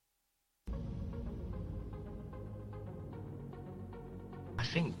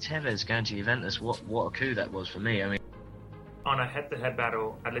think Tevez going to Juventus, what a coup that was for me. I mean, on a head-to-head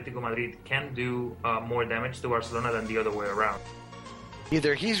battle, Atletico Madrid can do more damage to Barcelona than the other way around.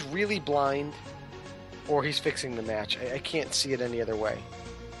 Either he's really blind or he's fixing the match. I can't see it any other way.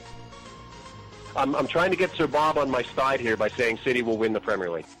 I'm trying to get Sir Bob on my side here by saying City will win the Premier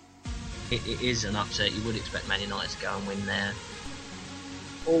League. It is an upset. You would expect Man United to go and win there.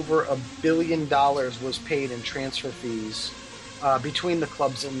 Over $1 billion was paid in transfer fees between the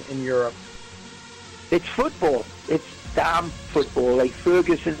clubs in Europe. It's football. It's damn football. Like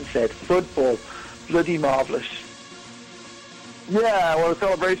Ferguson said, football. Bloody marvellous. Yeah, well, the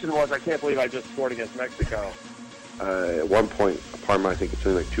celebration was, I can't believe I just scored against Mexico. At one point, Parma, I think it's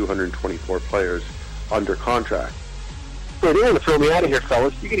only like 224 players under contract. Hey, they're going to throw me out of here,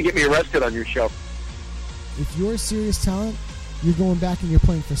 fellas. You're going to get me arrested on your show. If you're a serious talent, you're going back and you're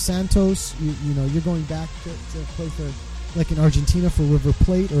playing for Santos. You know, you're going back to play for, like in Argentina, for River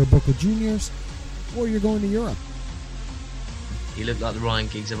Plate or Boca Juniors, or you're going to Europe. He looked like the Ryan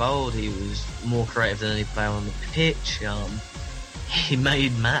Giggs of old. He was more creative than any player on the pitch. He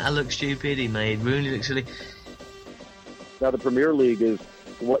made Mata look stupid. He made Rooney look silly. Now, the Premier League is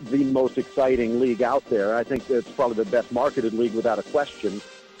the most exciting league out there. I think it's probably the best marketed league without a question.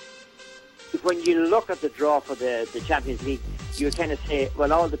 When you look at the draw for the Champions League, you kind of say,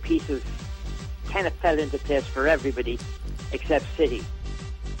 well, all the pieces kind of fell into place for everybody except City.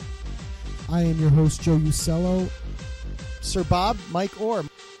 I am your host, Joe Usello. Sir Bob, Mike Orr.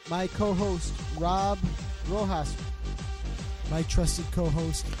 My co-host, Rob Rojas. My trusted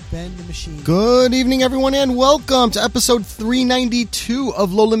co-host, Ben the Machine. Good evening, everyone, and welcome to episode 392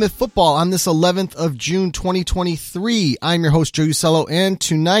 of Low Limit Football on this 11th of June, 2023. I'm your host, Joe Usello, and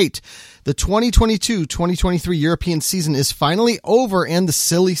tonight, the 2022-2023 European season is finally over, and the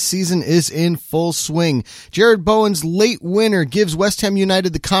silly season is in full swing. Jared Bowen's late winner gives West Ham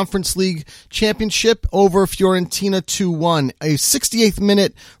United the Conference League Championship over Fiorentina 2-1. A 68th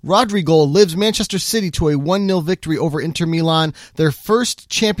minute Rodri goal lives Manchester City to a 1-0 victory over Inter Milan, their first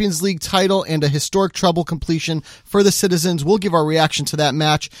Champions League title and a historic treble completion for the citizens. We'll give our reaction to that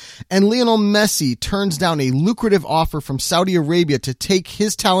match. And Lionel Messi turns down a lucrative offer from Saudi Arabia to take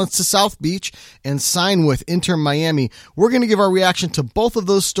his talents to South Beach and sign with Inter Miami. We're going to give our reaction to both of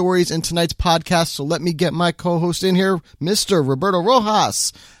those stories in tonight's podcast, so let me get my co-host in here, Mr. Roberto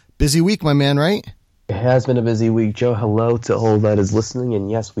Rojas. Busy week, my man, right? It has been a busy week, Joe. Hello to all that is listening, and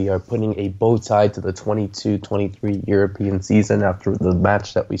yes, we are putting a bow tie to the 22-23 European season after the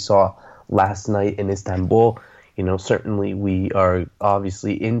match that we saw last night in Istanbul. You know, certainly we are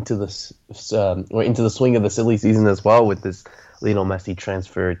obviously into the swing of the silly season as well with this Lionel Messi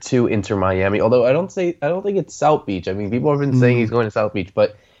transfer to Inter Miami. Although I don't think it's South Beach. I mean, people have been saying he's going to South Beach,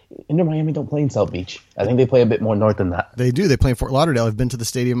 but Inter Miami don't play in South Beach. I think they play a bit more north than that. They do. They play in Fort Lauderdale. I've been to the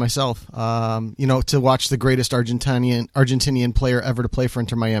stadium myself. To watch the greatest Argentinian player ever to play for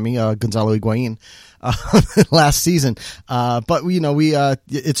Inter Miami, Gonzalo Higuain, last season. But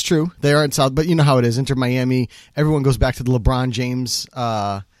it's true. They are in South, but you know how it is. Inter Miami. Everyone goes back to the LeBron James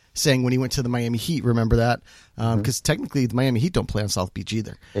saying when he went to the Miami Heat. Remember that? Because technically the Miami Heat don't play on South Beach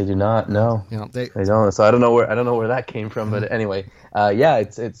either. They do not. No, they don't. So I don't know where that came from. But anyway,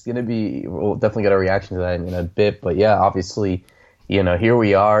 it's gonna be. We'll definitely get a reaction to that in a bit. But yeah, obviously, here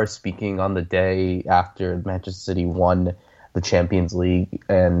we are speaking on the day after Manchester City won the Champions League,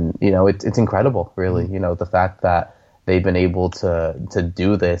 and it's incredible, really. The fact that they've been able to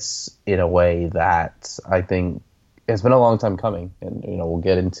do this in a way that I think it's been a long time coming, and we'll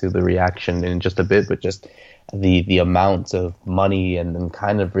get into the reaction in just a bit, but just the amount of money and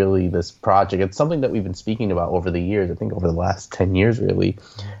kind of really this project. It's something that we've been speaking about over the years. I think over the last 10 years, really,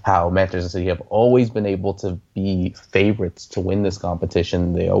 how Manchester City have always been able to be favorites to win this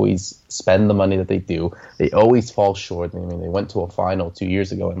competition. They always spend the money that they do. They always fall short. I mean, they went to a final 2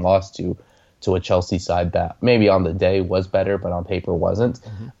 years ago and lost to a Chelsea side that maybe on the day was better, but on paper wasn't.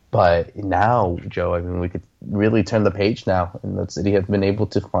 But now, Joe, I mean, we could really turn the page now, and the City have been able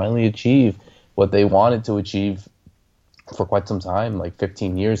to finally achieve what they wanted to achieve for quite some time, like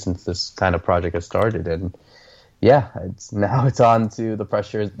 15 years since this kind of project has started. And yeah, it's on to the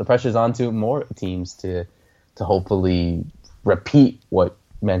pressure's on to more teams to hopefully repeat what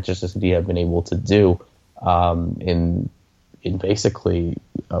Manchester City have been able to do in basically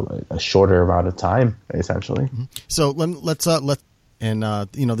a shorter amount of time, essentially. So let's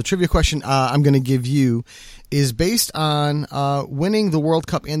the trivia question I'm going to give you is based on winning the World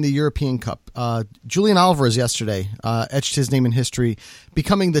Cup and the European Cup. Julian Alvarez yesterday etched his name in history,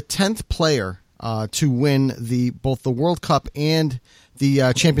 becoming the 10th player to win both the World Cup and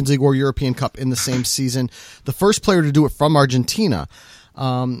the Champions League or European Cup in the same season. The first player to do it from Argentina.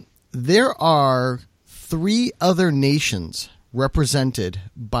 There are 3 other nations represented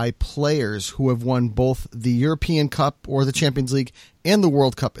by players who have won both the European Cup or the Champions League and the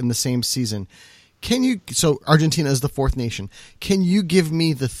World Cup in the same season. So Argentina is the 4th nation. Can you give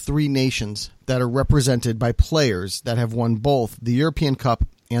me the 3 nations that are represented by players that have won both the European Cup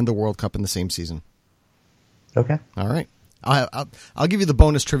and the World Cup in the same season? Okay. All right. I'll give you the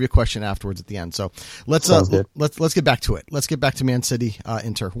bonus trivia question afterwards at the end. So let's get back to it. Let's get back to Man City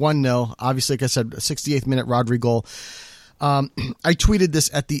Inter 1-0. Obviously, like I said, 68th minute Rodri goal. I tweeted this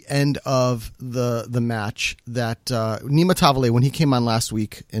at the end of the match that Nima Tavale, when he came on last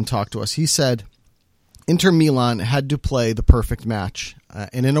week and talked to us, he said Inter Milan had to play the perfect match,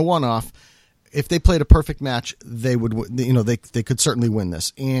 and in a one-off, if they played a perfect match, they would, they could certainly win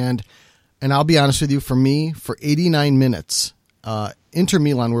this. And I'll be honest with you, for me, for 89 minutes, Inter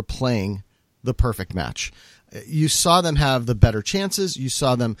Milan were playing the perfect match. You saw them have the better chances. You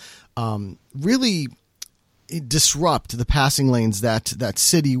saw them really disrupt the passing lanes that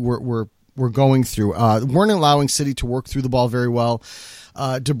City were going through. Weren't allowing City to work through the ball very well.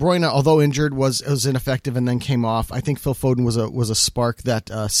 De Bruyne, although injured, was ineffective and then came off. I think Phil Foden was a spark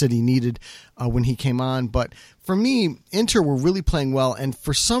that City needed when he came on. But for me, Inter were really playing well, and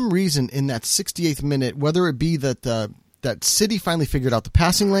for some reason in that 68th minute, whether it be that City finally figured out the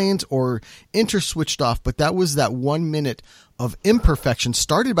passing lanes or Inter switched off, but that was that 1 minute of imperfection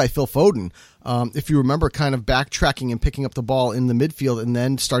started by Phil Foden. If you remember, kind of backtracking and picking up the ball in the midfield and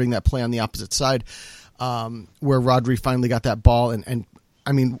then starting that play on the opposite side, where Rodri finally got that ball and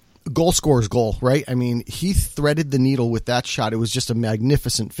I mean, goal scorer's goal, right? I mean, he threaded the needle with that shot. It was just a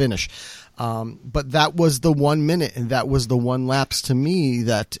magnificent finish. But that was the 1 minute, and that was the one lapse to me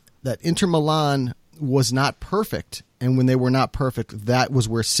that Inter Milan was not perfect. And when they were not perfect, that was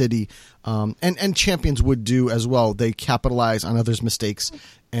where City and champions would do as well. They capitalize on others' mistakes,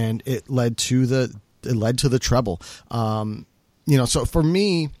 and it led to the treble. So for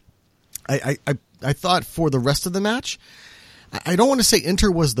me, I thought for the rest of the match, I don't want to say Inter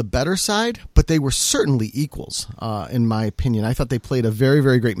was the better side, but they were certainly equals, in my opinion. I thought they played a very,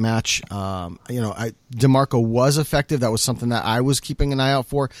 very great match. DeMarco was effective. That was something that I was keeping an eye out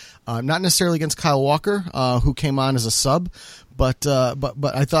for. Not necessarily against Kyle Walker, who came on as a sub, but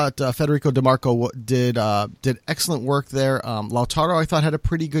I thought Federico DeMarco did excellent work there. Lautaro, I thought, had a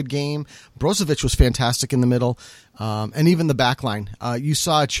pretty good game. Brozovic was fantastic in the middle. And even the back line. You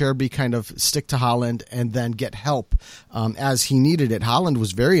saw Cherby kind of stick to Haaland and then get help as he needed it. Haaland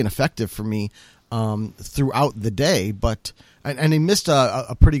was very ineffective for me throughout the day, and he missed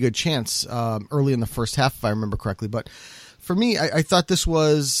a pretty good chance early in the first half, if I remember correctly. But for me, I thought this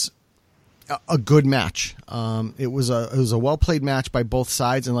was a good match. It was a well played match by both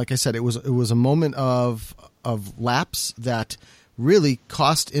sides, and like I said, it was a moment of lapse that really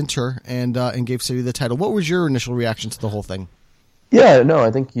cost Inter and gave City the title. What was your initial reaction to the whole thing? Yeah, no, I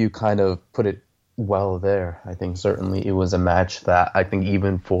think you kind of put it well there. I think certainly it was a match that I think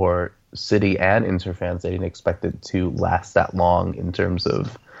even for City and Inter fans, they didn't expect it to last that long in terms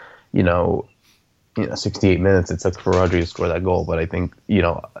of, 68 minutes it took for Rodri to score that goal. But I think,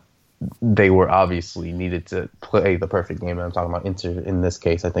 they were obviously needed to play the perfect game. And I'm talking about Inter in this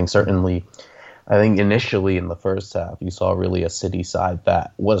case. I think initially in the first half, you saw really a City side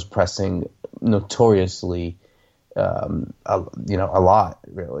that was pressing notoriously, a lot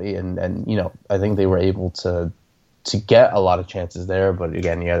really, and I think they were able to get a lot of chances there. But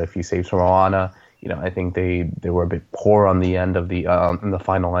again, you had a few saves from Oana. I think they were a bit poor on the end of the in the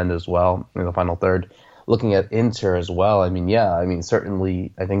final end as well, in the final third. Looking at Inter as well,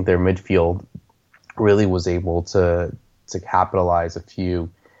 certainly I think their midfield really was able to capitalize a few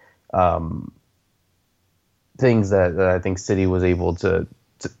things that I think City was able to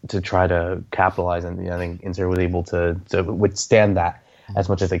try to capitalize, and I think Inter was able to withstand that as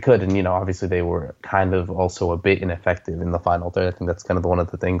much as they could. And obviously they were kind of also a bit ineffective in the final third. I think that's kind of one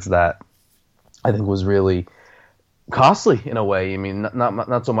of the things that I think was really costly in a way. I mean,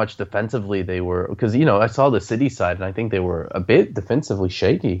 not so much defensively they were, because I saw the City side and I think they were a bit defensively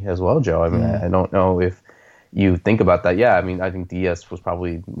shaky as well, Joe. I mean, I don't know if you think about that. Yeah, I mean, I think Diaz was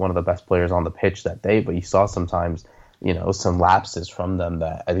probably one of the best players on the pitch that day, but you saw sometimes, some lapses from them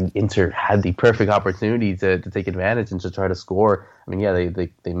that I think Inter had the perfect opportunity to take advantage and to try to score. I mean, yeah,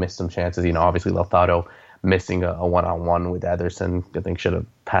 they missed some chances. Obviously Lautaro missing a one-on-one with Ederson, I think should have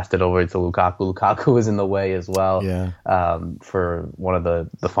passed it over to Lukaku. Lukaku was in the way as well, for one of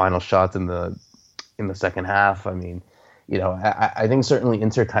the final shots in the second half. I mean, I think certainly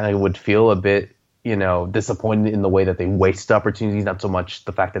Inter kind of would feel a bit, disappointed in the way that they wasted opportunities, not so much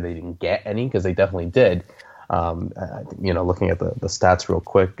the fact that they didn't get any, because they definitely did. Looking at the stats real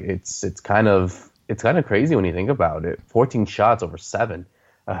quick, it's kind of crazy when you think about it. 14 shots over 7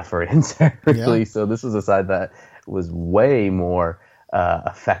 for Inter, really. Yeah. So this was a side that was way more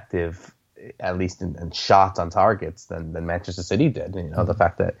effective, at least in shots on targets, than Manchester City did. The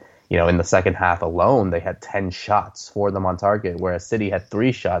fact that in the second half alone they had 10 shots, 4 of them on target, whereas City had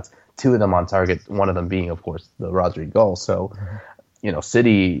 3 shots, 2 of them on target, one of them being, of course, the Rodri goal. So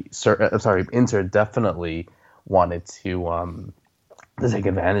Inter definitely wanted to take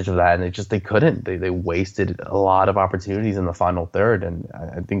advantage of that, and they couldn't. They wasted a lot of opportunities in the final third, and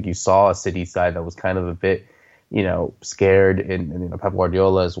I think you saw a City side that was kind of a bit, scared, and Pep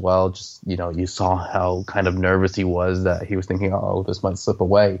Guardiola as well. Just you saw how kind of nervous he was, that he was thinking, oh, this might slip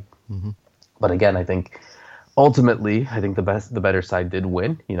away. Mm-hmm. But again, I think ultimately, the better side did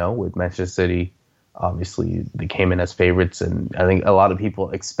win. With Manchester City. Obviously, they came in as favorites, and I think a lot of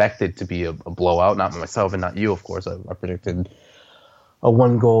people expected to be a blowout. Not myself and not you, of course. I predicted a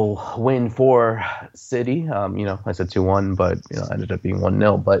 1-goal win for City. I said 2-1, but ended up being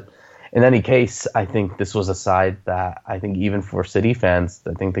 1-0. But in any case, I think this was a side that I think even for City fans,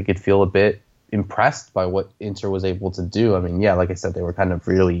 I think they could feel a bit impressed by what Inter was able to do. I mean, yeah, like I said, they were kind of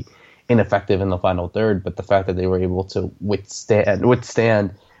really ineffective in the final third, but the fact that they were able to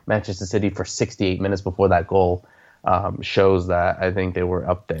withstand Manchester City for 68 minutes before that goal shows that I think they were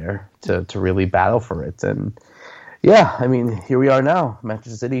up there to really battle for it. And yeah, I mean, here we are now,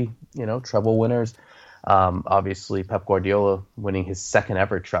 Manchester City, treble winners. Obviously, Pep Guardiola winning his second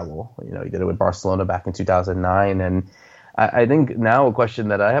ever treble. He did it with Barcelona back in 2009. And I think now a question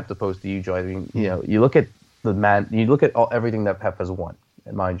that I have to pose to you, Joe. I mean, you look at everything that Pep has won.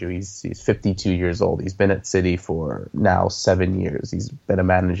 And mind you, he's 52 years old. He's been at City for now 7 years. He's been a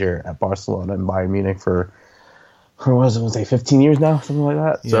manager at Barcelona and Bayern Munich for 15 years now, something like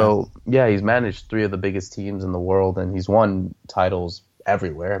that. Yeah. So, yeah, he's managed 3 of the biggest teams in the world, and he's won titles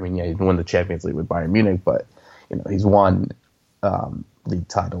everywhere. I mean, yeah, he won the Champions League with Bayern Munich, but, he's won league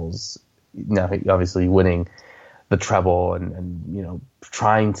titles. Now, obviously winning the treble and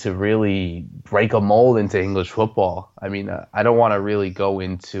trying to really break a mold into English football. I mean, I don't want to really go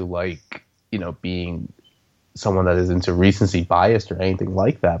into being someone that is into recency bias or anything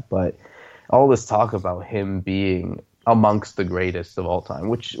like that, but all this talk about him being amongst the greatest of all time,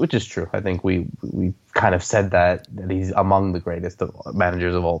 which is true. I think we kind of said that he's among the greatest of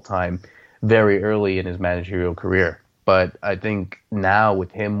managers of all time very early in his managerial career. But I think now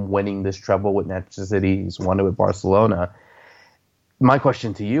with him winning this treble with Manchester City, he's won it with Barcelona. My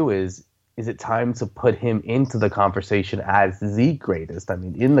question to you is it time to put him into the conversation as the greatest? I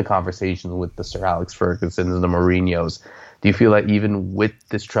mean, in the conversation with the Sir Alex Fergusons and the Mourinhos, do you feel like even with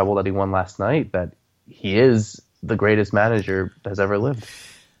this treble that he won last night, that he is the greatest manager that has ever lived?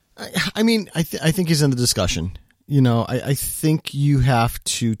 I mean, I think he's in the discussion. I think you have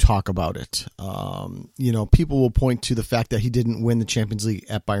to talk about it. People will point to the fact that he didn't win the Champions League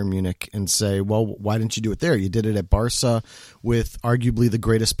at Bayern Munich and say, well, why didn't you do it there? You did it at Barca with arguably the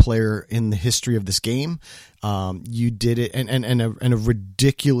greatest player in the history of this game. You did it and a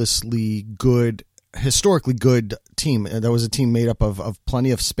ridiculously good, historically good team. That was a team made up of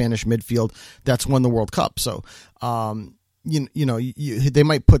plenty of Spanish midfield that's won the World Cup. So, they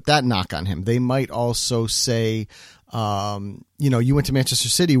might put that knock on him. They might also say, you went to Manchester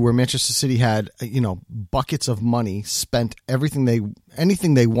City where Manchester City had, buckets of money, spent anything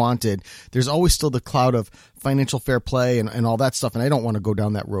they wanted. There's always still the cloud of financial fair play and all that stuff. And I don't want to go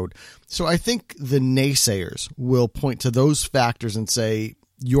down that road. So I think the naysayers will point to those factors and say,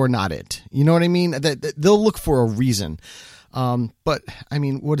 you're not it. You know what I mean? That they'll look for a reason. But I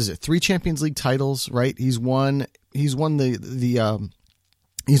mean, what is it? 3 Champions League titles, right? He's won the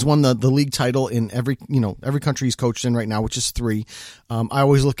league title in every country he's coached in right now, which is 3. I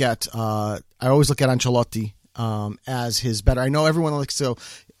always look at Ancelotti as his better. I know everyone likes to,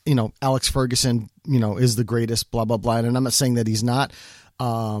 Alex Ferguson, is the greatest, blah blah blah, and I'm not saying that he's not.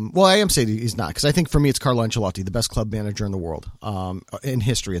 Well, I am saying he's not, because I think for me it's Carlo Ancelotti, the best club manager in the world, in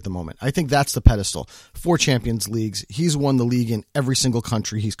history at the moment. I think that's the pedestal. 4 Champions Leagues. He's won the league in every single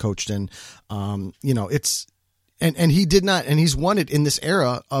country he's coached in. It's. And he did not, and he's won it in this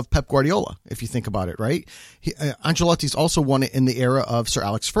era of Pep Guardiola, if you think about it, right? Ancelotti's also won it in the era of Sir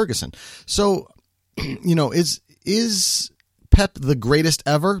Alex Ferguson. So, is Pep the greatest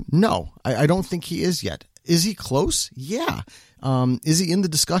ever? No, I don't think he is yet. Is he close? Yeah. Is he in the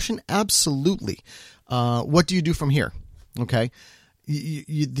discussion? Absolutely. What do you do from here? Okay.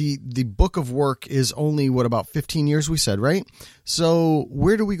 The book of work is only, about 15 years, we said, right? So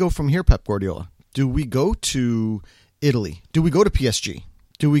where do we go from here, Pep Guardiola? Do we go to Italy? Do we go to PSG?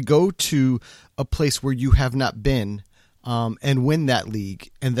 Do we go to a place where you have not been and win that league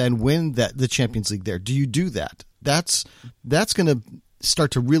and then win the Champions League there? Do you do that? That's going to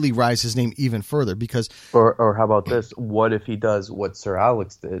start to really rise his name even further because... Or how about this? What if he does what Sir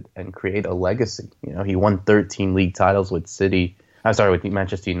Alex did and create a legacy? He won 13 league titles with with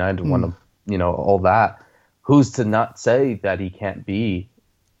Manchester United, won, all that. Who's to not say that he can't be,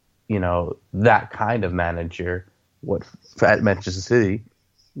 that kind of manager at Manchester City,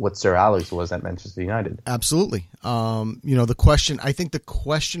 what Sir Alex was at Manchester United? Absolutely. The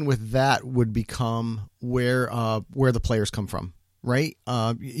question with that would become where the players come from. Right.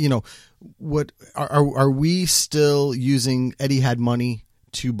 What are we still using Etihad money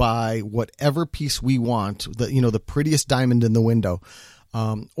to buy whatever piece we want, the prettiest diamond in the window?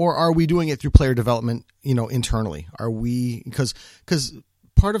 Or are we doing it through player development, internally? Are we, because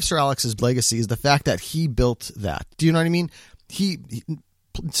part of Sir Alex's legacy is the fact that he built that. Do you know what I mean?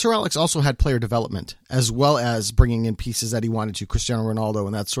 Sir Alex also had player development as well as bringing in pieces that he wanted to, Cristiano Ronaldo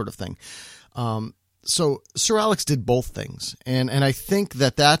and that sort of thing. So Sir Alex did both things, and I think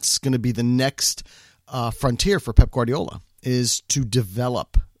that's going to be the next frontier for Pep Guardiola is to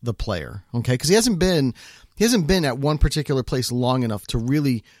develop the player. Okay, because he hasn't been at one particular place long enough to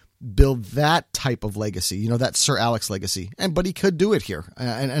really build that type of legacy. That Sir Alex legacy, but he could do it here,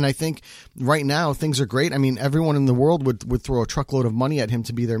 and I think right now things are great. I mean, everyone in the world would throw a truckload of money at him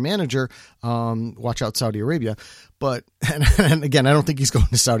to be their manager. Watch out, Saudi Arabia, but and again, I don't think he's going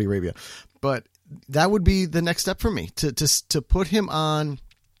to Saudi Arabia, but that would be the next step for me to put him on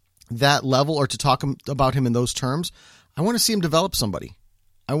that level or to talk about him in those terms. I want to see him develop somebody.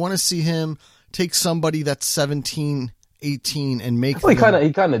 I want to see him take somebody that's 17, 18 and make he kind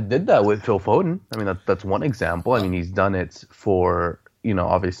of did that with Phil Foden. I mean, that's one example. I mean, he's done it for,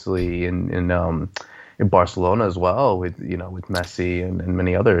 obviously in Barcelona as well with Messi and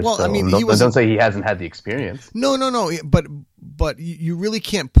many others. Well, so I mean, don't say he hasn't had the experience. No. But you really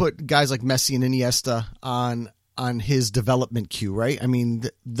can't put guys like Messi and Iniesta on his development queue, right? I mean,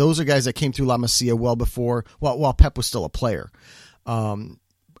 those are guys that came through La Masia well before, while Pep was still a player.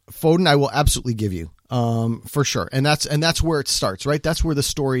 Foden, I will absolutely give you, for sure, and that's where it starts, right? That's where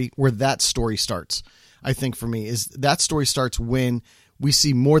that story starts. I think for me is that story starts when we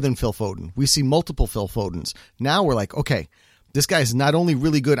see more than Phil Foden. We see multiple Phil Fodens. Now we're like, okay, this guy is not only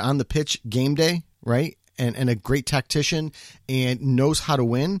really good on the pitch game day, right? And a great tactician and knows how to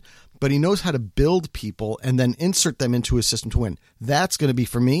win, but he knows how to build people and then insert them into his system to win. That's going to be,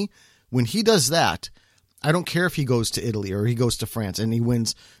 for me, when he does that, I don't care if he goes to Italy or he goes to France and he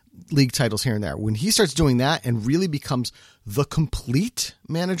wins league titles here and there. When he starts doing that and really becomes the complete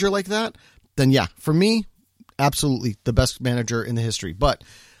manager like that, then yeah, for me, absolutely the best manager in the history. But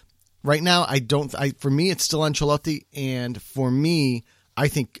right now, for me, it's still Ancelotti. And for me, I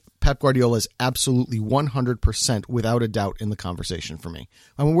think Pep Guardiola is absolutely 100% without a doubt in the conversation for me.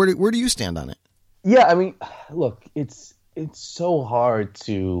 I mean, where do you stand on it? Yeah, I mean, look, it's so hard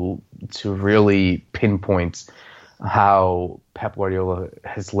to really pinpoint how Pep Guardiola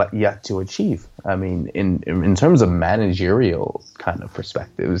has yet to achieve. I mean, in terms of managerial kind of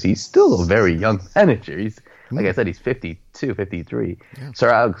perspectives, he's still a very young manager. He's, like I said, he's 52, 53. Yeah. Sir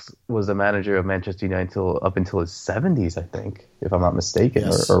Alex was the manager of Manchester United up until his 70s, I think, if I'm not mistaken,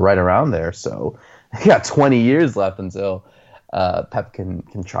 yes. or right around there. So he got 20 years left until Pep can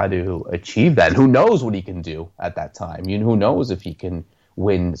try to achieve that. And who knows what he can do at that time? Who knows if he can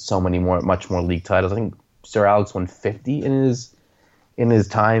win much more league titles? I think Sir Alex won 50 in his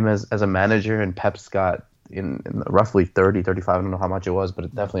time as a manager, and Pep's got in roughly 30, 35, I don't know how much it was, but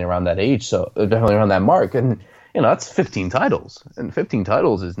definitely around that age, so definitely around that mark. And, that's 15 titles. And 15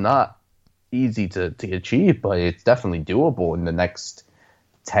 titles is not easy to achieve, but it's definitely doable in the next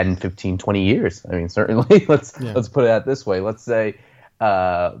 10, 15, 20 years. I mean, certainly, let's put it this way. Let's say,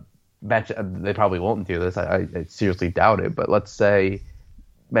 they probably won't do this, I seriously doubt it, but let's say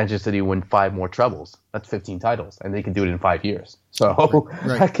Manchester City win 5 more trebles. That's 15 titles, and they can do it in 5 years. So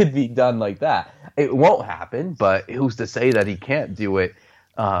right. That could be done like that. It won't happen, but who's to say that he can't do it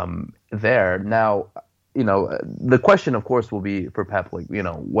there? Now, the question, of course, will be for Pep,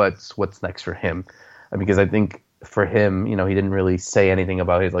 what's next for him? Because I think for him, he didn't really say anything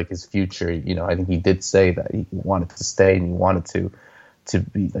about his future. I think he did say that he wanted to stay and he wanted to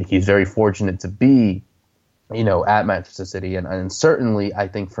be, he's very fortunate to be, at Manchester City. And certainly, I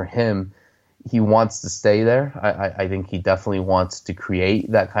think for him, he wants to stay there. I think he definitely wants to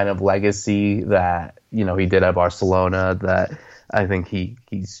create that kind of legacy that, he did at Barcelona, that I think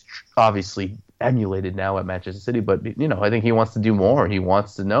he's obviously emulated now at Manchester City. But, I think he wants to do more. He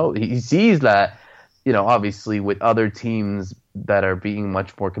wants to know. He sees that obviously with other teams that are being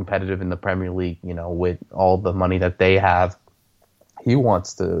much more competitive in the Premier League, with all the money that they have, he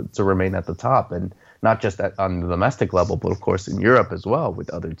wants to remain at the top, and not just on the domestic level, but of course in Europe as well,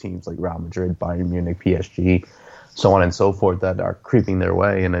 with other teams like Real Madrid, Bayern Munich, PSG, so on and so forth, that are creeping their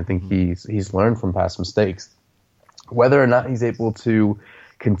way. And I think he's learned from past mistakes. Whether or not he's able to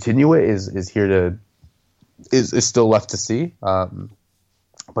continue it is still left to see.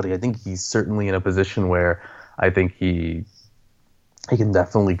 But I think he's certainly in a position where I think he can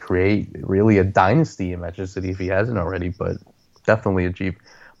definitely create really a dynasty in Manchester City if he hasn't already, but definitely achieve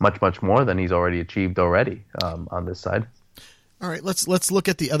much, much more than he's already achieved on this side. All right, let's look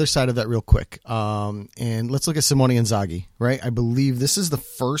at the other side of that real quick, and let's look at Simone Inzaghi. Right, I believe this is the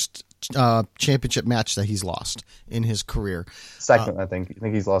first championship match that he's lost in his career. Second, I think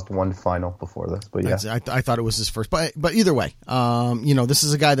he's lost one final before this, but yeah, I thought it was his first. But either way, this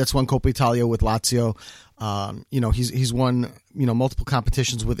is a guy that's won Coppa Italia with Lazio. He's won multiple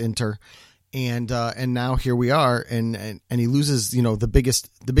competitions with Inter. And now here we are, and he loses, the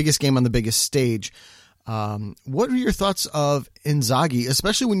biggest game on the biggest stage. What are your thoughts of Inzaghi,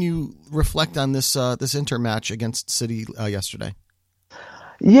 especially when you reflect on this Inter match against City yesterday?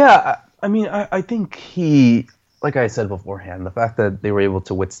 Yeah, I mean, I think he, like I said beforehand, the fact that they were able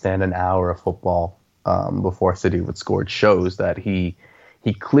to withstand an hour of football before City would score shows that he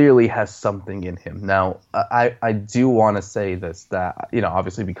clearly has something in him. Now, I do want to say this, that,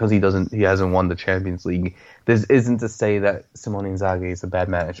 obviously because he hasn't won the Champions League, this isn't to say that Simone Inzaghi is a bad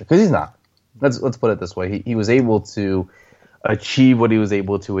manager, because he's not. Let's put it this way. He was able to achieve what he was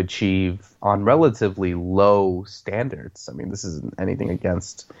able to achieve on relatively low standards. I mean, this isn't anything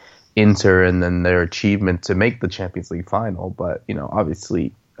against Inter and then their achievement to make the Champions League final, but,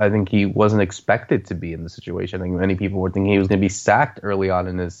 obviously I think he wasn't expected to be in the situation. I think many people were thinking he was going to be sacked early on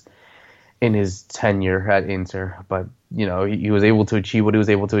in his tenure at Inter, but he was able to achieve what he was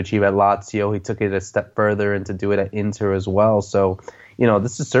able to achieve at Lazio. He took it a step further and to do it at Inter as well. So,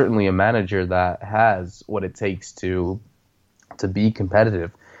 this is certainly a manager that has what it takes to be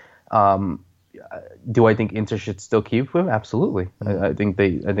competitive. Do I think Inter should still keep him? Absolutely. I think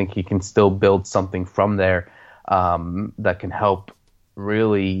he can still build something from there that can help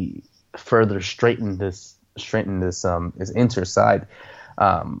really further straighten this Inter side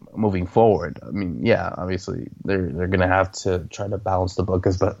moving forward. I mean, yeah, obviously they're going to have to try to balance the book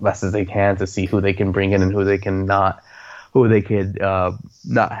as best as they can to see who they can bring in and who they could not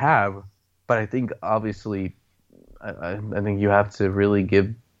have. But I think obviously I think you have to really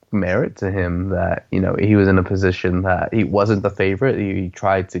give merit to him that he was in a position that he wasn't the favorite. He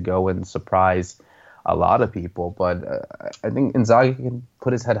tried to go and surprise a lot of people, but I think Inzaghi can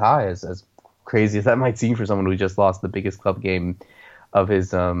put his head high, as crazy as that might seem for someone who just lost the biggest club game of his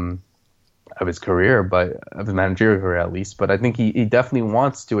career, but of his managerial career at least. But I think he definitely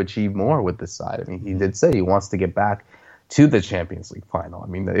wants to achieve more with this side. I mean, he did say he wants to get back to the Champions League final. I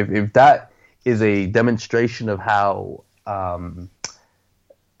mean, if that is a demonstration of how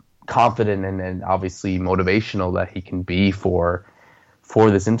confident and obviously motivational that he can be for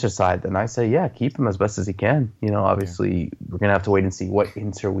this Inter side, then I say, yeah, keep him as best as he can. Obviously we're going to have to wait and see what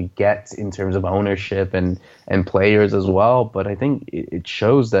Inter we get in terms of ownership and players as well. But I think it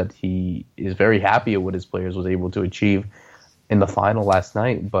shows that he is very happy at what his players was able to achieve in the final last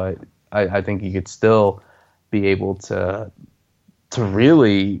night. But I think he could still be able to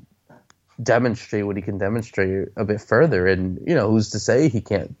really demonstrate what he can demonstrate a bit further. And, who's to say he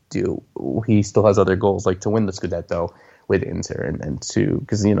can't do, he still has other goals, like to win the Scudetto with Inter and to,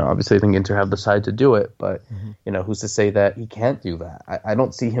 because obviously I think Inter have the side to do it, but who's to say that he can't do that? I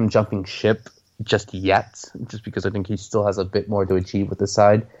don't see him jumping ship just yet, just because I think he still has a bit more to achieve with the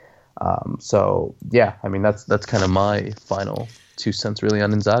side. So yeah, I mean that's kind of my final 2 cents really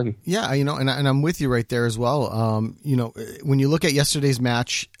on Inzaghi. Yeah, and I'm with you right there as well. When you look at yesterday's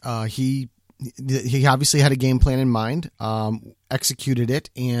match, he obviously had a game plan in mind, executed it,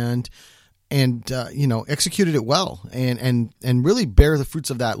 and executed it well, and really bear the fruits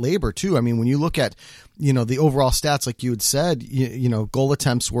of that labor too. I mean, when you look at, the overall stats, like you had said, goal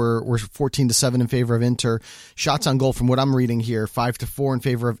attempts were 14-7 in favor of Inter. Shots on goal, from what I'm reading here, 5-4 in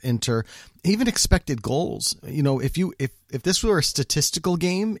favor of Inter. Even expected goals. If this were a statistical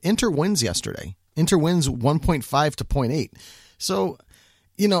game, Inter wins yesterday. Inter wins 1.5 to 0.8. So,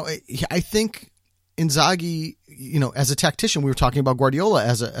 I think Inzaghi, as a tactician, we were talking about Guardiola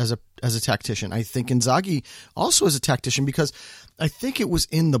as a tactician. I think Inzaghi also as a tactician, because I think it was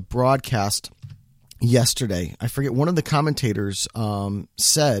in the broadcast yesterday. I forget, one of the commentators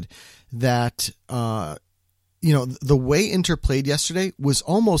said that the way Inter played yesterday was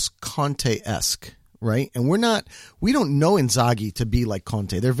almost Conte-esque, right? And we don't know Inzaghi to be like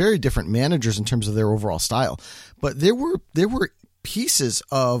Conte. They're very different managers in terms of their overall style. But there were pieces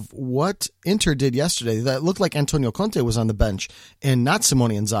of what Inter did yesterday that looked like Antonio Conte was on the bench and not Simone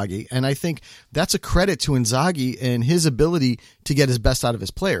Inzaghi. And I think that's a credit to Inzaghi and his ability to get his best out of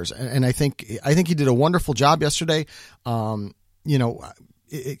his players. And I think he did a wonderful job yesterday. We're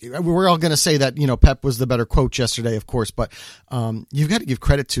all going to say that, Pep was the better coach yesterday, of course, but you've got to give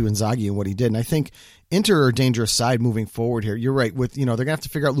credit to Inzaghi and what he did. And I think Inter are a dangerous side moving forward here. You're right. They're going to have to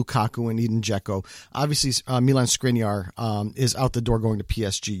figure out Lukaku and Edin Dzeko. Obviously, Milan Skriniar is out the door going to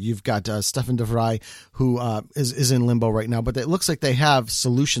PSG. You've got Stefan de Vrij, who is in limbo right now, but it looks like they have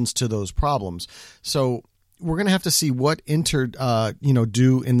solutions to those problems. So we're going to have to see what Inter,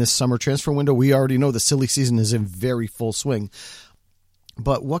 do in this summer transfer window. We already know the silly season is in very full swing.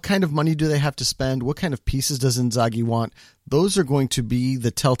 But what kind of money do they have to spend? What kind of pieces does Inzaghi want? Those are going to be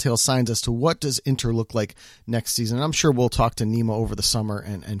the telltale signs as to what does Inter look like next season. And I'm sure we'll talk to Nima over the summer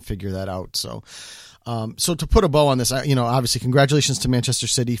and figure that out. So to put a bow on this, obviously congratulations to Manchester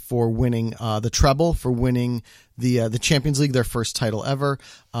City for winning the treble, for winning the Champions League, their first title ever.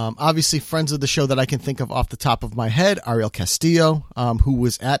 Obviously, friends of the show that I can think of off the top of my head, Ariel Castillo, who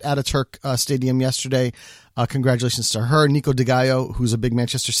was at Ataturk Stadium yesterday. Congratulations to her. Nico De Gallo, who's a big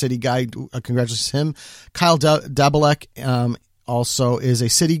Manchester City guy. Congratulations to him. Kyle Dabalek also is a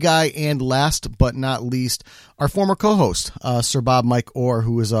City guy. And last but not least, our former co-host, Sir Bob Mike Orr,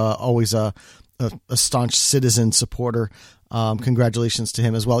 who is always a staunch Citizen supporter. Congratulations to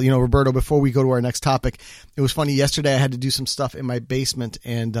him as well. Roberto, before we go to our next topic, it was funny. Yesterday I had to do some stuff in my basement,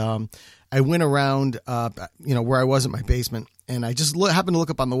 and I went around, where I was in my basement, and I just happened to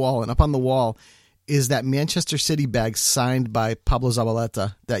look up on the wall, and up on the wall is that Manchester City bag signed by Pablo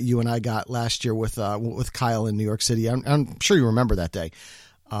Zabaleta that you and I got last year with Kyle in New York City. I'm sure you remember that day.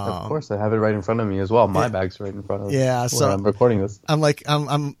 Of course, I have it right in front of me as well. My bag's right in front of me. Yeah, so I'm recording this. I'm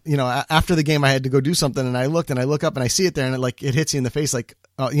after the game I had to go do something, and I look up and I see it there, and it hits you in the face.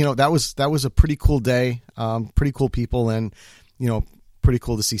 That was a pretty cool day, pretty cool people, and pretty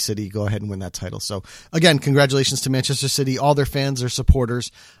cool to see City go ahead and win that title. So again, congratulations to Manchester City, all their fans, their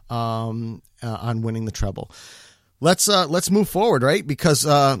supporters, on winning the treble. Let's move forward, right? Because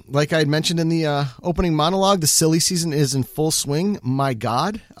like I had mentioned in the opening monologue, the silly season is in full swing. My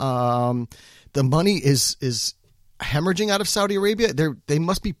God, the money is hemorrhaging out of Saudi Arabia. They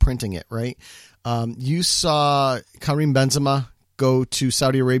must be printing it, right? You saw Karim Benzema go to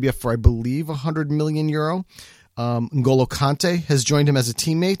Saudi Arabia for, I believe, €100 million. N'Golo Kante has joined him as a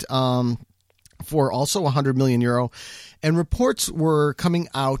teammate for also €100 million. And reports were coming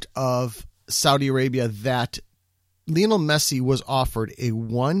out of Saudi Arabia that Lionel Messi was offered a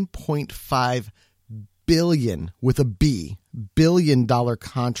 $1.5 billion with a B $billion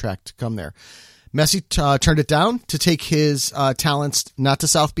contract to come there. Messi turned it down to take his talents not to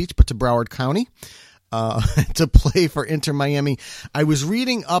South Beach but to Broward County to play for Inter Miami. I was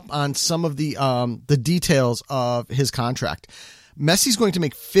reading up on some of the details of his contract. Messi's going to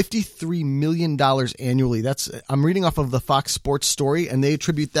make $53 million annually. I'm reading off of the Fox Sports story, and they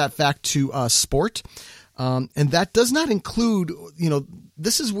attribute that fact to sport. And that does not include,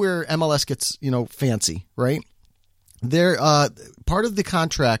 this is where MLS gets, fancy, right? They're part of the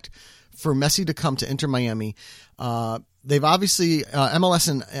contract for Messi to come to Inter Miami. They've obviously, MLS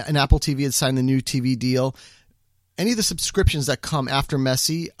and Apple TV had signed the new TV deal. Any of the subscriptions that come after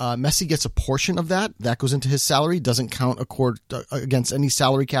Messi, Messi gets a portion of that. That goes into his salary, doesn't count against any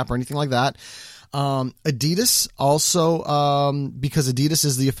salary cap or anything like that. Adidas also, because Adidas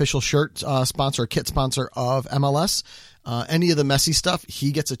is the official shirt sponsor, kit sponsor of MLS. Any of the Messi stuff,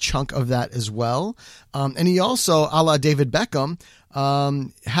 he gets a chunk of that as well. And he also, a la David Beckham,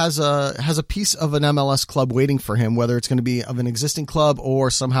 has a piece of an MLS club waiting for him, whether it's going to be of an existing club or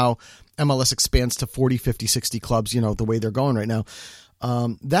somehow MLS expands to 40, 50, 60 clubs, the way they're going right now.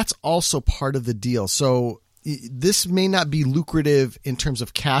 That's also part of the deal. So this may not be lucrative in terms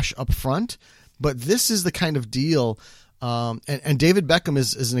of cash up front, but this is the kind of deal, and David Beckham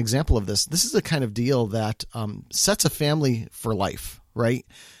is an example of this. This is the kind of deal that sets a family for life, right?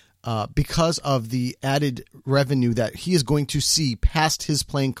 Because of the added revenue that he is going to see past his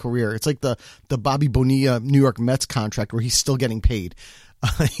playing career. It's like the Bobby Bonilla New York Mets contract where he's still getting paid.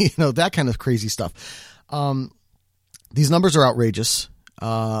 That kind of crazy stuff. These numbers are outrageous,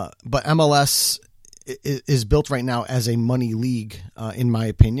 but MLS is built right now as a money league, in my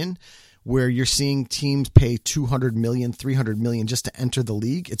opinion, where you're seeing teams pay $200 million, $300 million just to enter the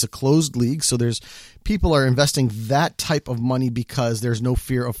league. It's a closed league, so people are investing that type of money because there's no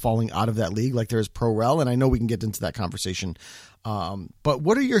fear of falling out of that league like there is Pro Rel, and I know we can get into that conversation. But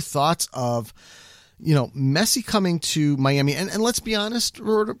what are your thoughts of, Messi coming to Miami, and let's be honest,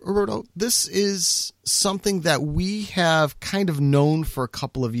 Roberto, this is something that we have kind of known for a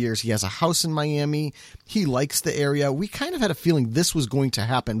couple of years. He has a house in Miami. He likes the area. We kind of had a feeling this was going to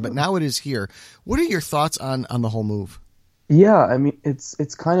happen, but now it is here. What are your thoughts on the whole move? Yeah, I mean,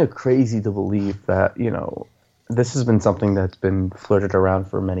 it's kind of crazy to believe that, this has been something that's been flirted around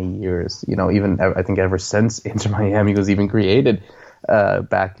for many years. Even I think ever since Inter Miami was even created.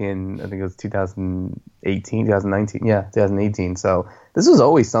 Back in, I think it was 2018, 2019. Yeah, 2018. So this was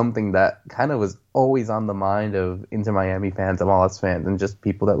always something that kind of was always on the mind of Inter Miami fans, MLS fans, and just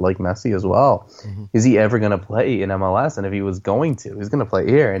people that like Messi as well. Mm-hmm. Is he ever going to play in MLS? And if he was going to, he's going to play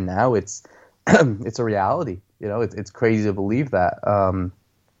here. And now it's it's a reality. It's crazy to believe that. I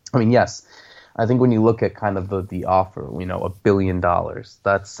mean, yes, I think when you look at kind of the offer, $1 billion,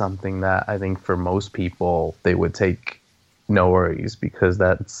 that's something that I think for most people they would take no worries, because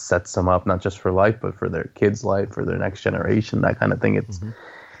that sets them up not just for life, but for their kids' life, for their next generation, that kind of thing.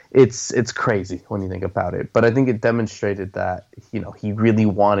 It's crazy when you think about it. But I think it demonstrated that he really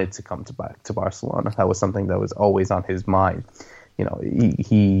wanted to come to Barcelona. That was something that was always on his mind.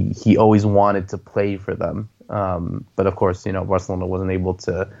 He always wanted to play for them. But of course, Barcelona wasn't able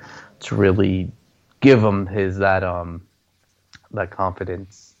to really give him that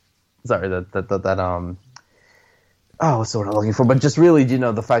confidence. Sorry, what's the word I'm looking for? But just really,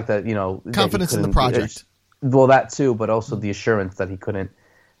 the fact that, confidence in the project. Well, that too, but also the assurance that he couldn't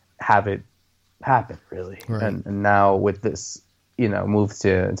have it happen, really. Right. And now with this, move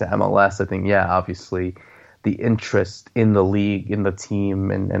to MLS, I think, obviously the interest in the league, in the team,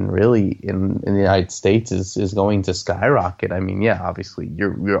 and really in the United States is going to skyrocket. I mean, obviously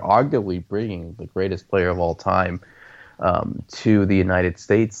you're arguably bringing the greatest player of all time to the United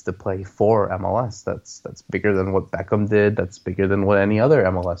States to play for MLS. That's bigger than what Beckham did. That's bigger than what any other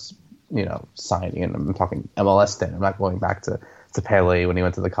MLS, signing. And I'm talking MLS then. I'm not going back to Pele when he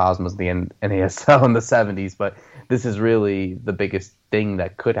went to the Cosmos, the NASL in the 70s. But this is really the biggest thing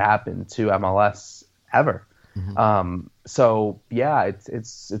that could happen to MLS ever. Mm-hmm.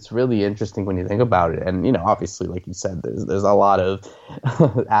 It's really interesting when you think about it. And obviously, like you said, there's a lot of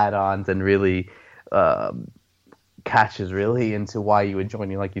add-ons and really catches really into why you would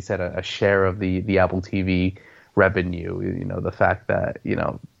join. Like you said, a share of the Apple TV revenue. The fact that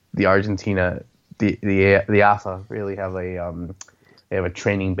the Argentina, the AFA really have they have a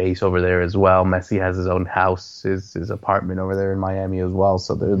training base over there as well. Messi has his own house, his apartment over there in Miami as well.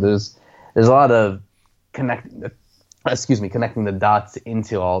 So there's a lot of connecting the dots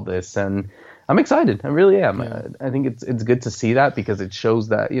into all this, and I'm excited. I really am. Yeah. I think it's good to see that, because it shows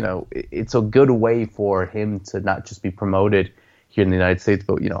that it's a good way for him to not just be promoted here in the United States,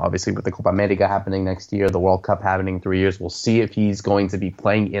 but obviously with the Copa America happening next year, the World Cup happening in 3 years, we'll see if he's going to be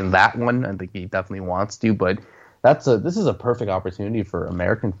playing in that one. I think he definitely wants to, but this is a perfect opportunity for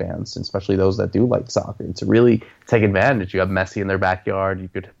American fans, especially those that do like soccer, to really take advantage. You have Messi in their backyard. You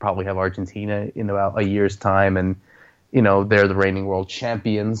could probably have Argentina in about a year's time, and they're the reigning world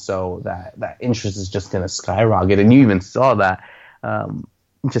champions, so that interest is just going to skyrocket. And you even saw that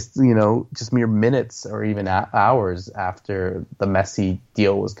just mere minutes or even hours after the Messi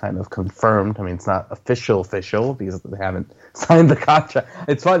deal was kind of confirmed. I mean, it's not official because they haven't signed the contract.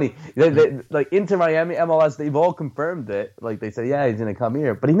 It's funny. They, like Inter Miami, MLS, they've all confirmed it. Like they said, he's going to come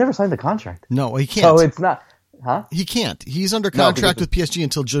here, but he never signed the contract. No, he can't. So it's not. Huh? He can't. He's under contract with PSG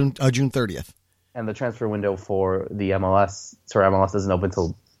until June 30th. And the transfer window for the MLS doesn't open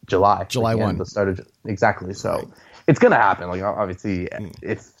until July 1. The start of exactly. So right. It's going to happen. Like obviously,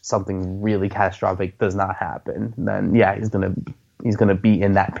 if something really catastrophic does not happen, then he's going to be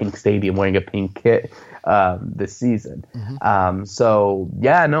in that pink stadium wearing a pink kit this season. Mm-hmm.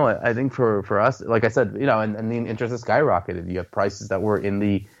 I think for us, like I said, and the interest has skyrocketed. You have prices that were in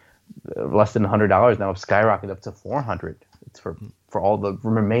the less than $100 now have skyrocketed up to $400. It's for all the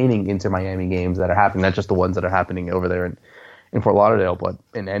remaining Inter Miami games that are happening, not just the ones that are happening over there in Fort Lauderdale, but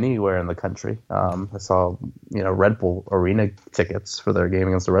in anywhere in the country. I saw, Red Bull Arena tickets for their game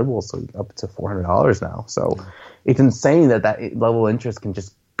against the Red Bulls, so up to $400 now. So it's insane that level of interest can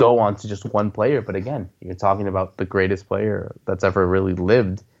just go on to just one player. But again, you're talking about the greatest player that's ever really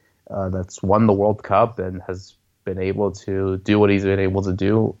lived, that's won the World Cup and has been able to do what he's been able to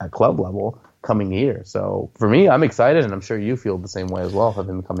do at club level coming here. So for me, I'm excited, and I'm sure you feel the same way as well of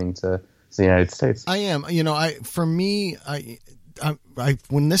him coming to the United States. I am.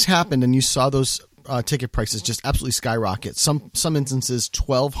 When this happened and you saw those ticket prices just absolutely skyrocket, some instances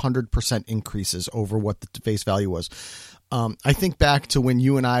 1,200% increases over what the face value was. I think back to when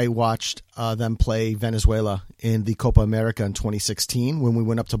you and I watched them play Venezuela in the Copa America in 2016 when we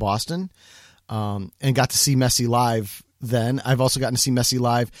went up to Boston. and got to see Messi live. Then I've also gotten to see Messi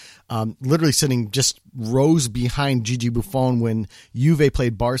live, literally sitting just rows behind Gigi Buffon when Juve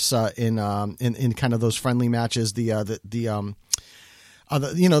played Barca in kind of those friendly matches. The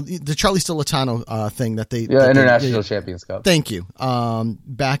Charlie Stilitano thing that they International Champions Cup. Thank you.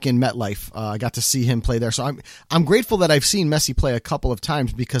 Back in MetLife, I got to see him play there. So I'm grateful that I've seen Messi play a couple of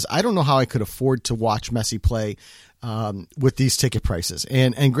times, because I don't know how I could afford to watch Messi play with these ticket prices.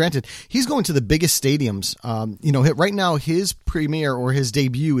 And granted, he's going to the biggest stadiums. Right now his premiere or his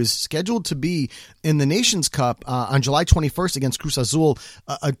debut is scheduled to be in the Nations Cup on July 21st against Cruz Azul,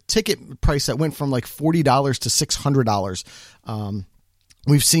 a ticket price that went from like $40 to $600.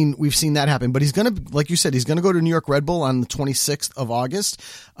 We've seen that happen, but he's going to, like you said, he's going to go to New York Red Bull on the 26th of August.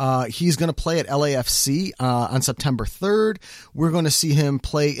 He's going to play at LAFC on September 3rd. We're going to see him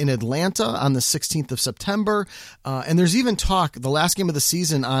play in Atlanta on the 16th of September. And there's even talk, the last game of the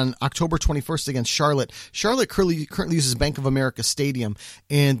season on October 21st against Charlotte. Charlotte currently uses Bank of America Stadium,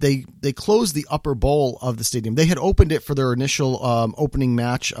 and they closed the upper bowl of the stadium. They had opened it for their initial opening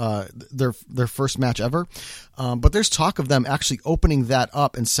match, their first match ever. But there's talk of them actually opening that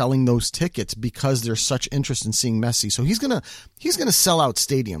up and selling those tickets because there's such interest in seeing Messi. So he's gonna sell out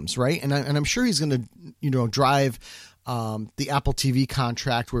stadiums, right? And I'm sure he's gonna drive the Apple TV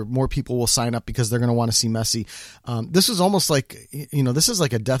contract where more people will sign up because they're going to want to see Messi. This is almost like, this is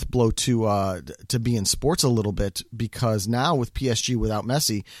like a death blow to be in sports a little bit, because now with PSG without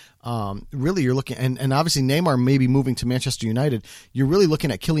Messi, really you're looking, and obviously Neymar maybe moving to Manchester United, you're really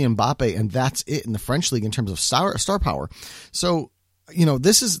looking at Kylian Mbappe, and that's it in the French league in terms of star power. So,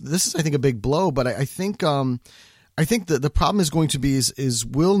 this is I think a big blow, but I think that the problem is going to be is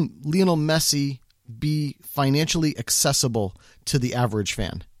will Lionel Messi be financially accessible to the average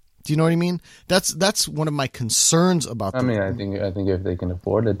fan? Do you know what I mean? That's one of my concerns about them. I think if they can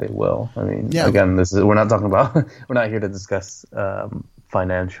afford it, they will. Again, we're not here to discuss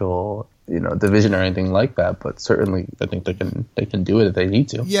financial division or anything like that, but certainly I think they can do it if they need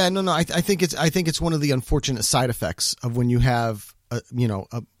to. Yeah, no. I think it's one of the unfortunate side effects of when you have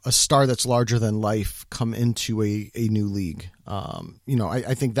a star that's larger than life come into a new league.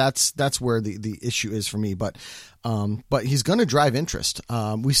 I think that's where the issue is for me, but he's going to drive interest.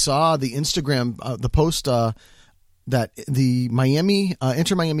 We saw the Instagram, the post, that the Inter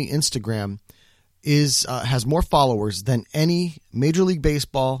Miami Instagram has more followers than any Major League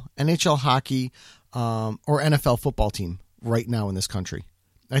Baseball, NHL hockey, or NFL football team right now in this country.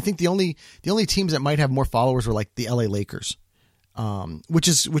 I think the only teams that might have more followers are like the LA Lakers. Which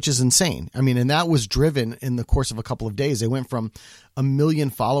is insane. And that was driven in the course of a couple of days. They went from 1 million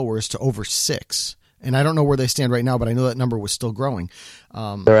followers to over 6. And I don't know where they stand right now, but I know that number was still growing.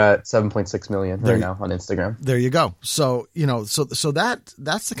 They're at 7.6 million right now on Instagram. There you go. So,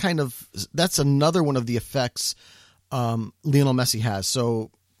 that's another one of the effects, Lionel Messi has.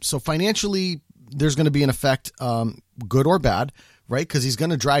 So financially, there's going to be an effect, good or bad, right? Because he's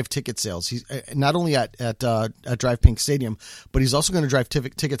going to drive ticket sales. He's not only at Drive Pink Stadium, but he's also going to drive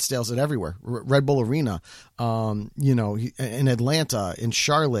ticket sales at everywhere. Red Bull Arena, in Atlanta, in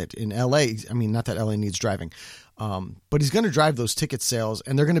Charlotte, in LA. Not that LA needs driving, but he's going to drive those ticket sales,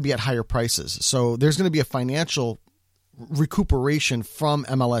 and they're going to be at higher prices. So there's going to be a financial recuperation from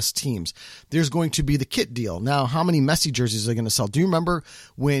MLS teams. There's going to be the kit deal. Now, how many Messi jerseys are they going to sell? Do you remember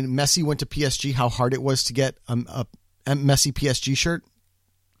when Messi went to PSG, how hard it was to get a Messi PSG shirt?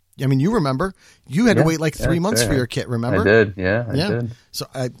 You remember you had to wait like 3 months for your kit. Remember? I did. Yeah, I did. So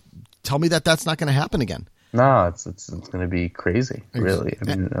tell me that's not going to happen again. No, it's going to be crazy. Really.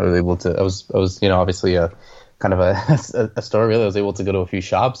 I was able to. I was obviously a kind of a store. Really, I was able to go to a few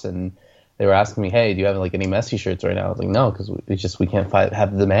shops, and they were asking me, "Hey, do you have like any Messi shirts right now?" I was like, "No, because we can't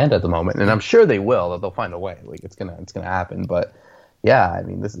have the demand at the moment." And I'm sure they will. They'll find a way. Like it's gonna happen. But yeah,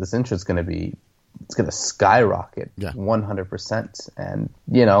 this interest is going to be. It's going to skyrocket 100%. And,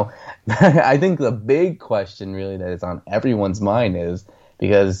 I think the big question really that is on everyone's mind is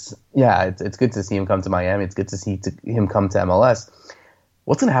because, it's good to see him come to Miami. It's good to see him come to MLS.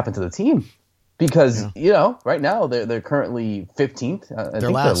 What's going to happen to the team? Because, right now they're currently 15th. I think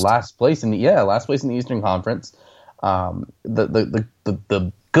they're last place in the Eastern Conference.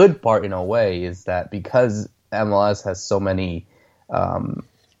 The good part in a way is that because MLS has so many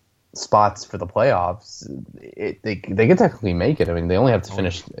spots for the playoffs, they can technically make it. They only have to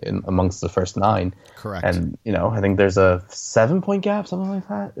finish amongst the first 9. Correct. And I think there's a 7-point gap, something like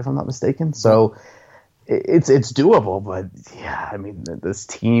that, if I'm not mistaken. So it's doable, but this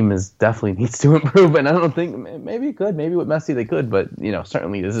team definitely needs to improve. And I don't think maybe it could. Maybe with Messi they could, but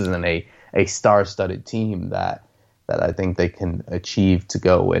certainly this isn't a star-studded team that that I think they can achieve to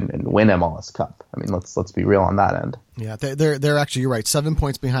go and win MLS Cup. I mean, let's be real on that end. Yeah, they're actually, you're right, 7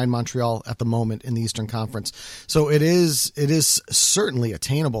 points behind Montreal at the moment in the Eastern Conference. So it is certainly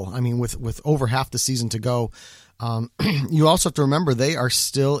attainable. I mean, with over half the season to go. You also have to remember they are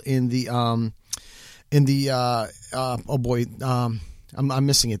still in the I'm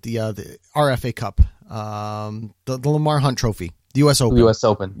missing it, the RFA Cup, the Lamar Hunt Trophy. The U.S. Open. U.S.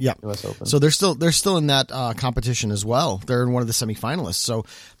 Open. Yeah. U.S. Open. So they're still in that competition as well. They're in one of the semifinalists. So,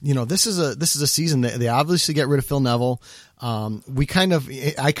 this is a season that they obviously get rid of Phil Neville. I kind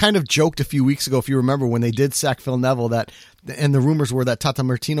of joked a few weeks ago, if you remember, when they did sack Phil Neville, and the rumors were that Tata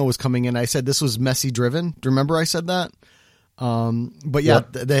Martino was coming in. I said this was Messi driven. Do you remember I said that? But yeah,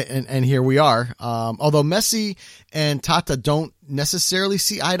 yep. And here we are. Although Messi and Tata don't necessarily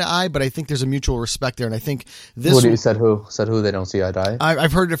see eye to eye, but I think there's a mutual respect there. And I think this. What said who they don't see eye to eye?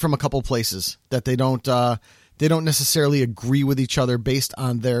 I've heard it from a couple places that they don't necessarily agree with each other based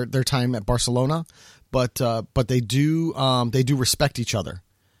on their time at Barcelona, but they do respect each other.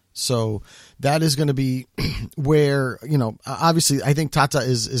 So that is going to be where, obviously I think Tata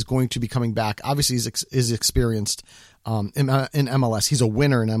is going to be coming back. Obviously he's experienced in MLS. He's a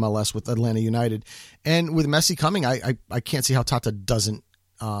winner in MLS with Atlanta United. And with Messi coming, I can't see how Tata doesn't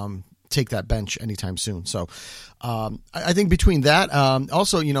take that bench anytime soon. So I think between that,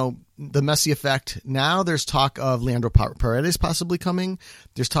 also, the Messi effect, now there's talk of Leandro Paredes possibly coming.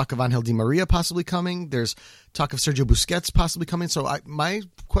 There's talk of Angel Di Maria possibly coming. There's talk of Sergio Busquets possibly coming. So my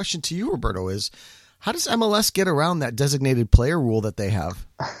question to you, Roberto, is how does MLS get around that designated player rule that they have?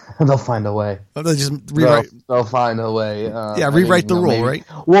 They'll find a way. They'll just rewrite. They'll find a way. Rewrite the rule, right?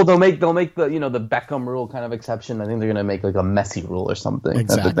 Well, they'll make the the Beckham rule kind of exception. I think they're going to make like a Messi rule or something.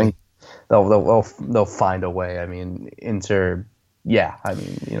 Exactly. They'll find a way. I mean, Inter. Yeah, I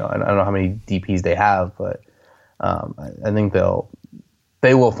mean, I don't know how many DPs they have, but I think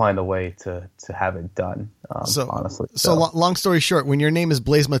they will find a way to have it done. Honestly, so long story short, when your name is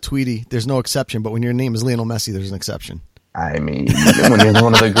Blaise Matuidi, there's no exception, but when your name is Lionel Messi, there's an exception. I mean, when you're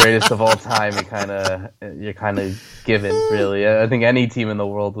one of the greatest of all time, you're kind of given, really. I think any team in the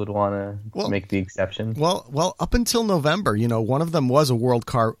world would want to make the exception. Well, up until November, one of them was a World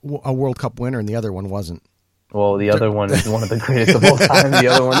Cup winner, and the other one wasn't. Well, the other one is one of the greatest of all time. The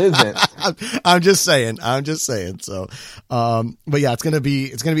other one isn't. I'm just saying. So, but yeah, it's gonna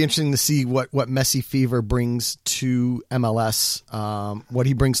be interesting to see what Messi fever brings to MLS, what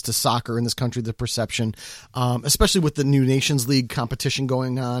he brings to soccer in this country, the perception, especially with the new Nations League competition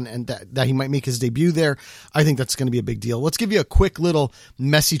going on, and that he might make his debut there. I think that's going to be a big deal. Let's give you a quick little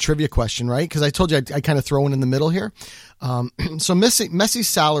Messi trivia question, right? Because I told you I kind of throw one in the middle here. So Messi's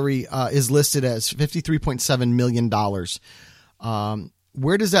salary is listed as $53.7 million.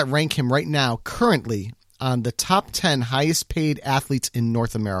 Where does that rank him right now, currently, on the top 10 highest paid athletes in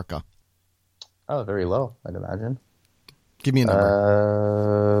North America? Oh, very low, I'd imagine. Give me a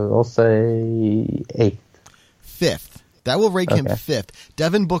number. I'll say 8th. 5th. That will rank him 5th.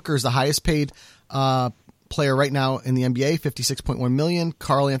 Devin Booker is the highest paid player right now in the NBA, $56.1 million.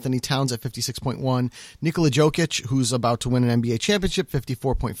 Karl Anthony Towns at $56.1. Nikola Jokic, who's about to win an NBA championship,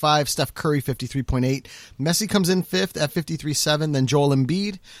 $54.5. Steph Curry, $53.8. Messi comes in 5th at $53.7. Then Joel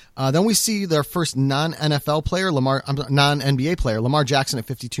Embiid. Then we see their first non-NFL player, non-NBA player, Lamar Jackson at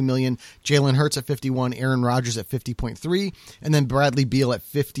 $52 million. Jalen Hurts at $51. Aaron Rodgers at $50.3. And then Bradley Beal at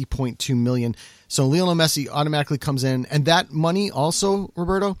 $50.2 million. So Lionel Messi automatically comes in. And that money also,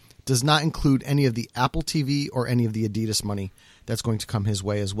 Roberto, does not include any of the Apple TV or any of the Adidas money that's going to come his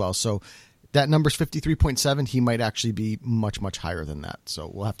way as well. So that number's 53.7. He might actually be much, much higher than that. So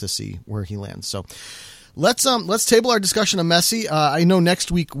we'll have to see where he lands. So let's table our discussion of Messi. I know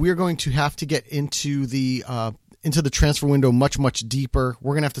next week we're going to have to get into the transfer window much, much deeper.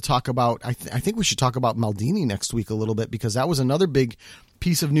 We're going to have to talk about, I think we should talk about Maldini next week a little bit, because that was another big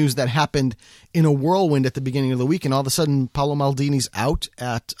piece of news that happened in a whirlwind at the beginning of the week, and all of a sudden Paolo Maldini's out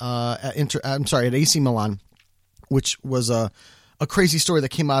at AC Milan, which was a crazy story that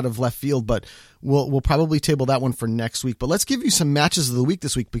came out of left field, but we'll probably table that one for next week. But let's give you some matches of the week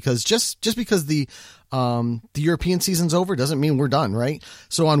this week, because just because the European season's over doesn't mean we're done, right?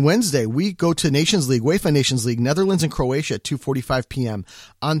 So on Wednesday, we go to Nations League, UEFA Nations League, Netherlands and Croatia at 2:45 p.m.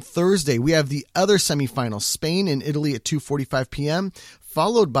 On Thursday, we have the other semifinals, Spain and Italy at 2:45 p.m.,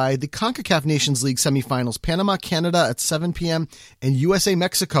 followed by the CONCACAF Nations League semifinals, Panama, Canada at 7 p.m. and USA,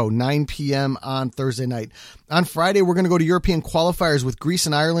 Mexico, 9 p.m. on Thursday night. On Friday, we're going to go to European qualifiers with Greece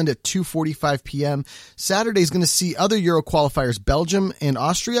and Ireland at 2:45 p.m. Saturday is going to see other Euro qualifiers, Belgium and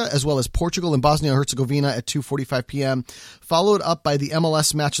Austria, as well as Portugal and Bosnia-Herzegovina at 2:45 p.m., followed up by the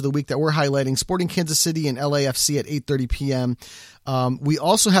MLS match of the week that we're highlighting, Sporting Kansas City and LAFC at 8:30 p.m. We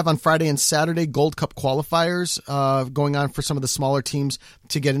also have on Friday and Saturday Gold Cup qualifiers going on for some of the smaller teams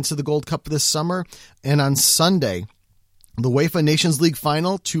to get into the Gold Cup this summer. And on Sunday, the UEFA Nations League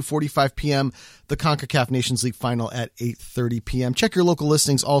Final, 2:45 p.m., the CONCACAF Nations League Final at 8:30 p.m. Check your local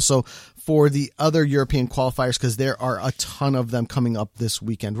listings also for the other European qualifiers because there are a ton of them coming up this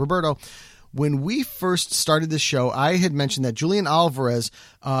weekend. Roberto, when we first started this show, I had mentioned that Julian Alvarez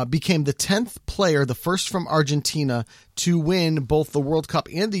became the 10th player, the first from Argentina, to win both the World Cup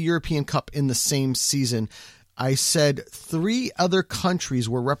and the European Cup in the same season. I said 3 other countries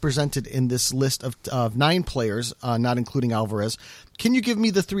were represented in this list of 9 players, not including Alvarez. Can you give me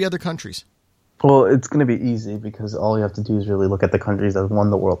the 3 other countries? Well, it's going to be easy because all you have to do is really look at the countries that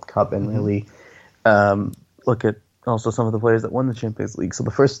won the World Cup and really look at also some of the players that won the Champions League. So the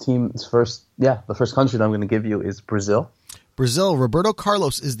first country that I'm going to give you is Brazil. Brazil, Roberto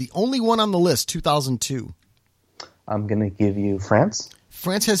Carlos is the only one on the list, 2002. I'm going to give you France.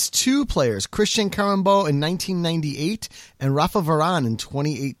 France has 2 players, Christian Carambeau in 1998 and Rafa Varane in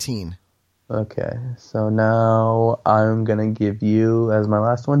 2018. Okay, so now I'm going to give you, as my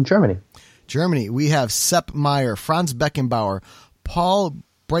last one, Germany. Germany, we have Sepp Maier, Franz Beckenbauer, Paul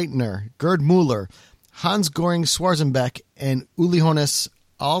Breitner, Gerd Müller, Hans-Göring Schwarzenbeck, and Uli Hoeneß,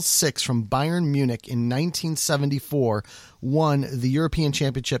 all 6 from Bayern Munich in 1974, won the European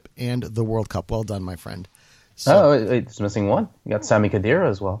Championship and the World Cup. Well done, my friend. So, it's missing one. You got Sami Khedira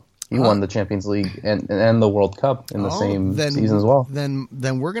as well. He won the Champions League and the World Cup in the same season as well. Then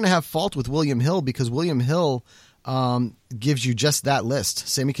we're going to have fault with William Hill because William Hill gives you just that list.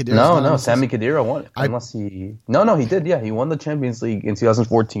 Sami Khedira. No, Sami Khedira won. He did. Yeah, he won the Champions League in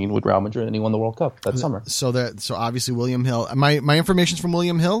 2014 with Real Madrid, and he won the World Cup that summer. So obviously William Hill. My information's from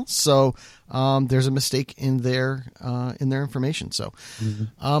William Hill. So there's a mistake in their information. So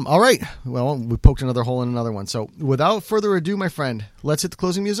all right. Well, we poked another hole in another one. So without further ado, my friend, let's hit the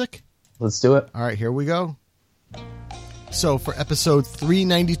closing music. Let's do it. All right, here we go. So for episode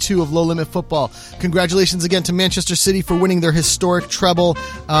 392 of Low Limit Football, congratulations again to Manchester City for winning their historic treble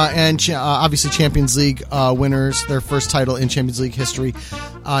and obviously Champions League winners, their first title in Champions League history.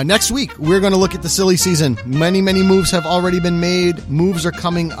 Next week, we're going to look at the silly season. Many moves have already been made. Moves are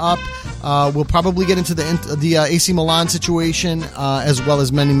coming up. We'll probably get into the AC Milan situation as well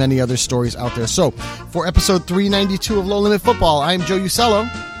as many other stories out there. So for episode 392 of Low Limit Football, I'm Joe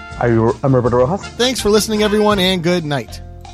Usello. I'm Roberto Rojas. Thanks for listening, everyone, and good night.